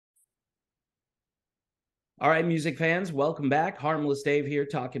All right, music fans, welcome back. Harmless Dave here,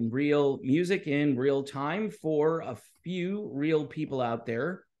 talking real music in real time for a few real people out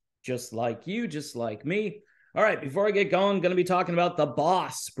there, just like you, just like me. All right, before I get going, I'm going to be talking about the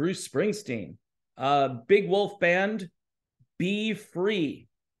boss, Bruce Springsteen. Big Wolf Band, Be Free.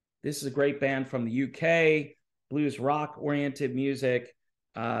 This is a great band from the UK, blues rock oriented music,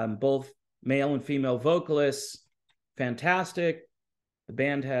 both male and female vocalists. Fantastic. The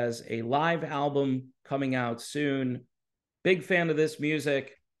band has a live album coming out soon. Big fan of this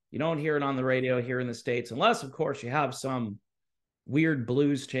music. You don't hear it on the radio here in the States, unless, of course, you have some weird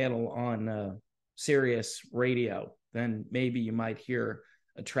blues channel on Sirius radio. Then maybe you might hear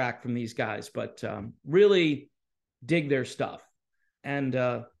a track from these guys, but really dig their stuff. And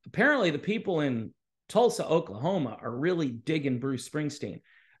apparently the people in Tulsa, Oklahoma are really digging Bruce Springsteen.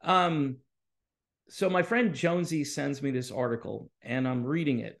 So my friend Jonesy sends me this article and I'm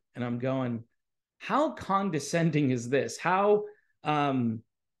reading it and I'm going, how condescending is this? How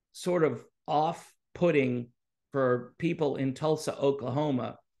sort of off-putting for people in Tulsa,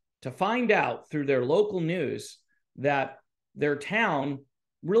 Oklahoma to find out through their local news that their town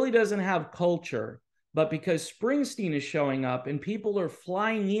really doesn't have culture, but because Springsteen is showing up and people are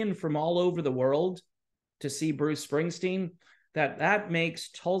flying in from all over the world to see Bruce Springsteen, that makes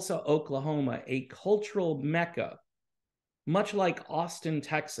Tulsa, Oklahoma a cultural mecca, much like Austin,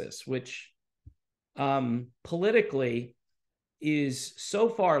 Texas, which politically is so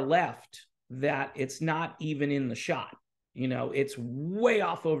far left that it's not even in the shot. You know, it's way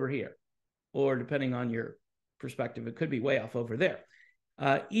off over here, or depending on your perspective, it could be way off over there.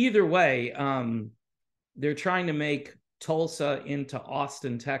 Either way, they're trying to make Tulsa into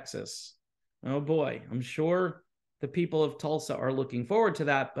Austin, Texas. Oh boy, I'm sure the people of Tulsa are looking forward to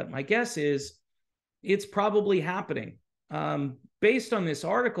that, but my guess is it's probably happening. Based on this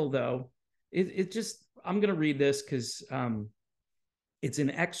article, though, it just, I'm going to read this because it's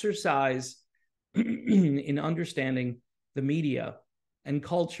an exercise in understanding the media and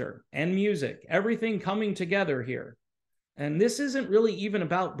culture and music, everything coming together here. And this isn't really even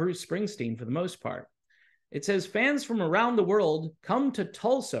about Bruce Springsteen for the most part. It says fans from around the world come to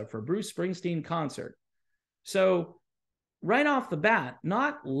Tulsa for Bruce Springsteen concert. So right off the bat,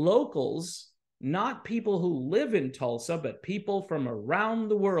 not locals, not people who live in Tulsa, but people from around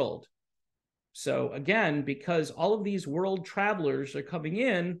the world. So again, because all of these world travelers are coming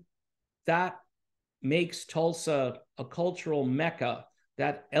in, that makes Tulsa a cultural mecca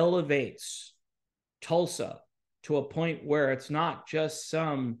that elevates Tulsa to a point where it's not just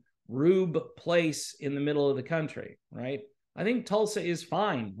some rube place in the middle of the country, right? I think Tulsa is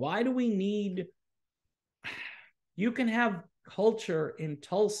fine. Why do we need... You can have culture in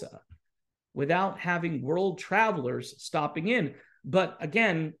Tulsa without having world travelers stopping in. But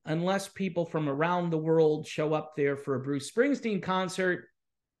again, unless people from around the world show up there for a Bruce Springsteen concert,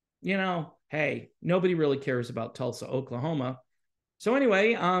 you know, hey, nobody really cares about Tulsa, Oklahoma. So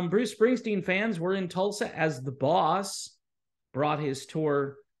anyway, Bruce Springsteen fans were in Tulsa as the boss brought his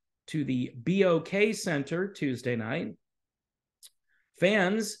tour to the BOK Center Tuesday night.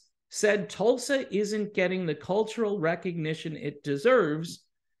 Fans said Tulsa isn't getting the cultural recognition it deserves,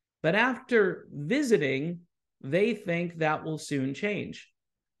 but after visiting, they think that will soon change.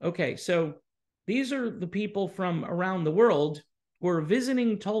 Okay, so these are the people from around the world who are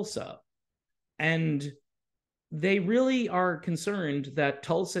visiting Tulsa, and they really are concerned that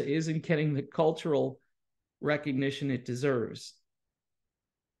Tulsa isn't getting the cultural recognition it deserves.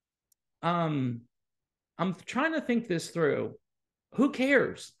 I'm trying to think this through. Who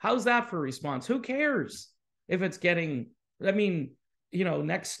cares? How's that for a response? Who cares if it's getting, I mean, you know,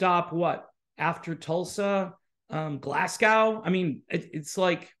 next stop, what? After Tulsa, Glasgow? I mean, it's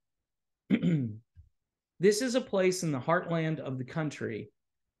like, this is a place in the heartland of the country.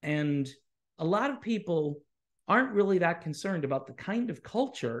 And a lot of people aren't really that concerned about the kind of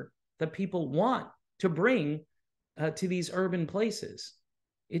culture that people want to bring to these urban places.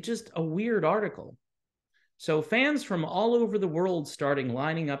 It's just a weird article. So fans from all over the world starting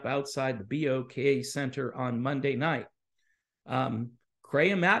lining up outside the BOK Center on Monday night.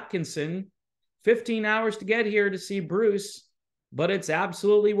 Graham Atkinson, 15 hours to get here to see Bruce, but it's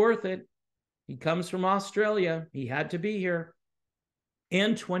absolutely worth it. He comes from Australia. He had to be here.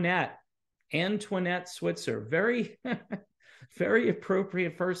 Antoinette Switzer, very, very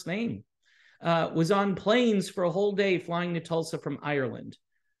appropriate first name, was on planes for a whole day flying to Tulsa from Ireland.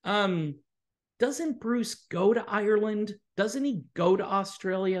 Doesn't Bruce go to Ireland? Doesn't he go to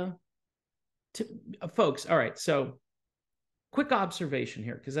Australia? Folks, all right, so quick observation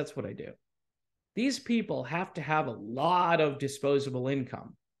here, because that's what I do. These people have to have a lot of disposable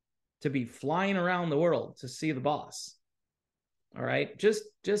income. to be flying around the world to see the boss. All right.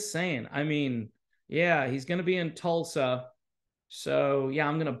 Just saying. I mean, yeah, he's going to be in Tulsa. So yeah,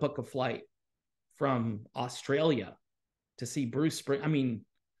 I'm going to book a flight from Australia to see Bruce Springsteen. I mean,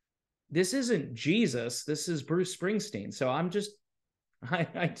 this isn't Jesus. This is Bruce Springsteen. So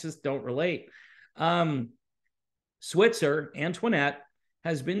I just don't relate. Switzer, Antoinette,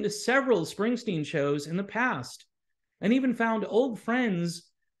 has been to several Springsteen shows in the past and even found old friends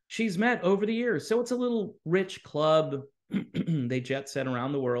she's met over the years. So it's a little rich club. They jet set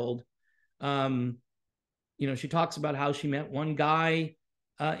around the world. She talks about how she met one guy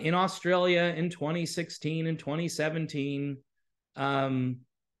in Australia in 2016 and 2017. And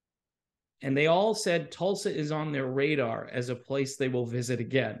they all said Tulsa is on their radar as a place they will visit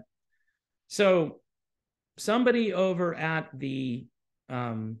again. So somebody over at the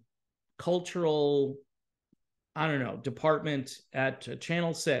cultural, I don't know, department at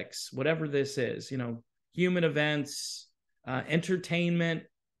Channel 6, whatever this is, human events, entertainment,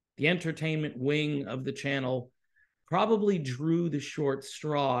 the entertainment wing of the channel, probably drew the short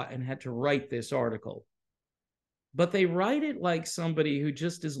straw and had to write this article. But they write it like somebody who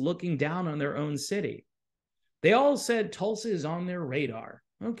just is looking down on their own city. They all said Tulsa is on their radar.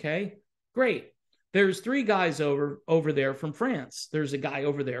 Okay, great. There's 3 guys over there from France. There's a guy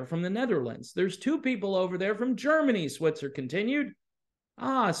over there from the Netherlands. There's 2 people over there from Germany, Switzer continued.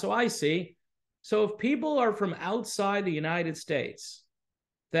 So I see. So if people are from outside the United States,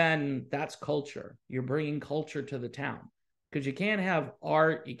 then that's culture. You're bringing culture to the town. Because you can't have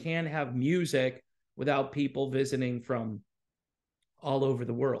art, you can't have music without people visiting from all over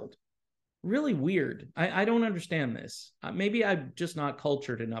the world. Really weird. I don't understand this. Maybe I'm just not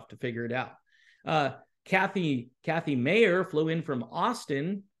cultured enough to figure it out. Kathy Mayer flew in from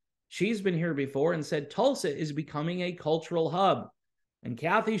Austin. She's been here before and said Tulsa is becoming a cultural hub. And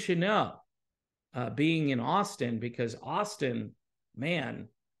Kathy should know, being in Austin, because Austin, man,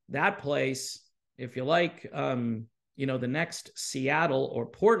 that place, if you like, the next Seattle or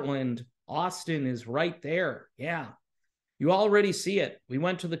Portland, Austin is right there. Yeah. You already see it. We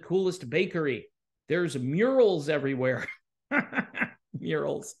went to the coolest bakery. There's murals everywhere.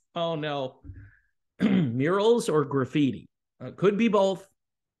 Murals. Oh, no. Murals or graffiti. Could be both,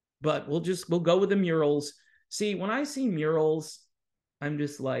 but we'll go with the murals. See, when I see murals, I'm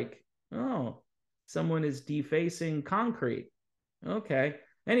just like, oh, someone is defacing concrete. Okay.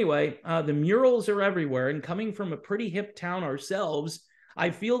 Anyway, the murals are everywhere, and coming from a pretty hip town ourselves, I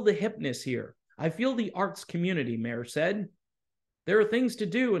feel the hipness here. I feel the arts community, Mayor said. There are things to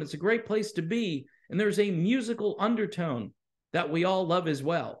do, and it's a great place to be, and there's a musical undertone that we all love as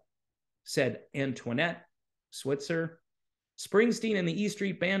well, said Antoinette Switzer. Springsteen and the E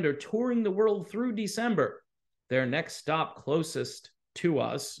Street Band are touring the world through December. Their next stop closest to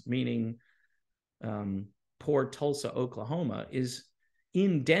us, meaning poor Tulsa, Oklahoma, is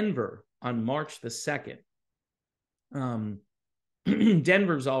in Denver on March the 2nd.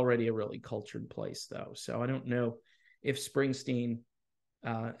 Denver's already a really cultured place, though, so I don't know if Springsteen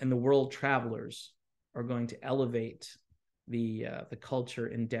and the World Travelers are going to elevate the culture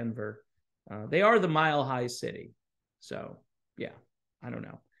in Denver. They are the Mile High City, so yeah, I don't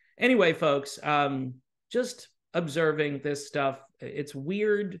know. Anyway, folks, just observing this stuff. It's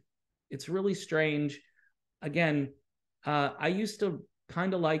weird. It's really strange. Again, I used to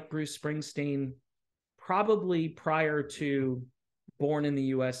kind of like Bruce Springsteen probably prior to Born in the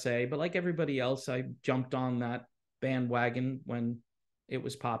USA, but like everybody else, I jumped on that bandwagon when it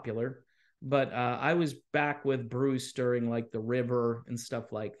was popular. But I was back with Bruce during like The River and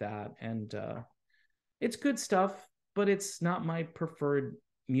stuff like that. And it's good stuff, but it's not my preferred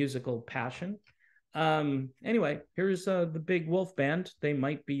musical passion. Anyway, here's the Big Wolf Band. They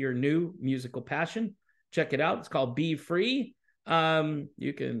might be your new musical passion. Check it out. It's called Be Free.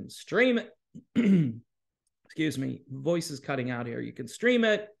 You can stream it. Excuse me, voice is cutting out here. You can stream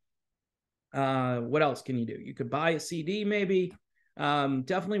it. What else can you do? You could buy a CD maybe.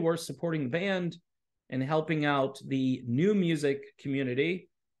 Definitely worth supporting the band and helping out the new music community.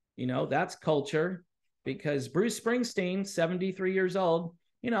 That's culture, because Bruce Springsteen, 73 years old,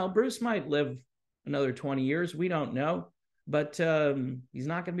 Bruce might live another 20 years. We don't know, but he's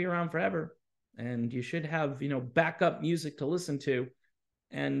not going to be around forever. And you should have, backup music to listen to.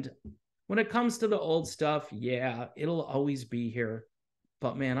 And when it comes to the old stuff, yeah, it'll always be here.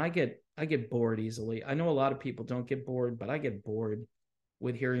 But man, I get bored easily. I know a lot of people don't get bored, but I get bored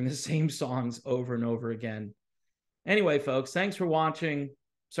with hearing the same songs over and over again. Anyway, folks, thanks for watching.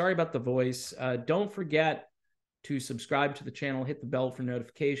 Sorry about the voice. Don't forget to subscribe to the channel, hit the bell for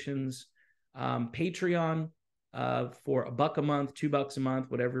notifications. Patreon, for $1 a month, $2 a month,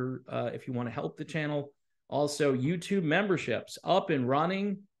 whatever, if you want to help the channel. Also, YouTube memberships up and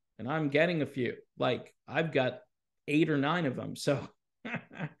running, and I'm getting a few. Like, I've got 8 or 9 of them. So,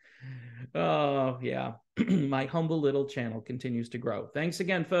 oh, yeah, my humble little channel continues to grow. Thanks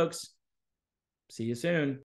again, folks. See you soon.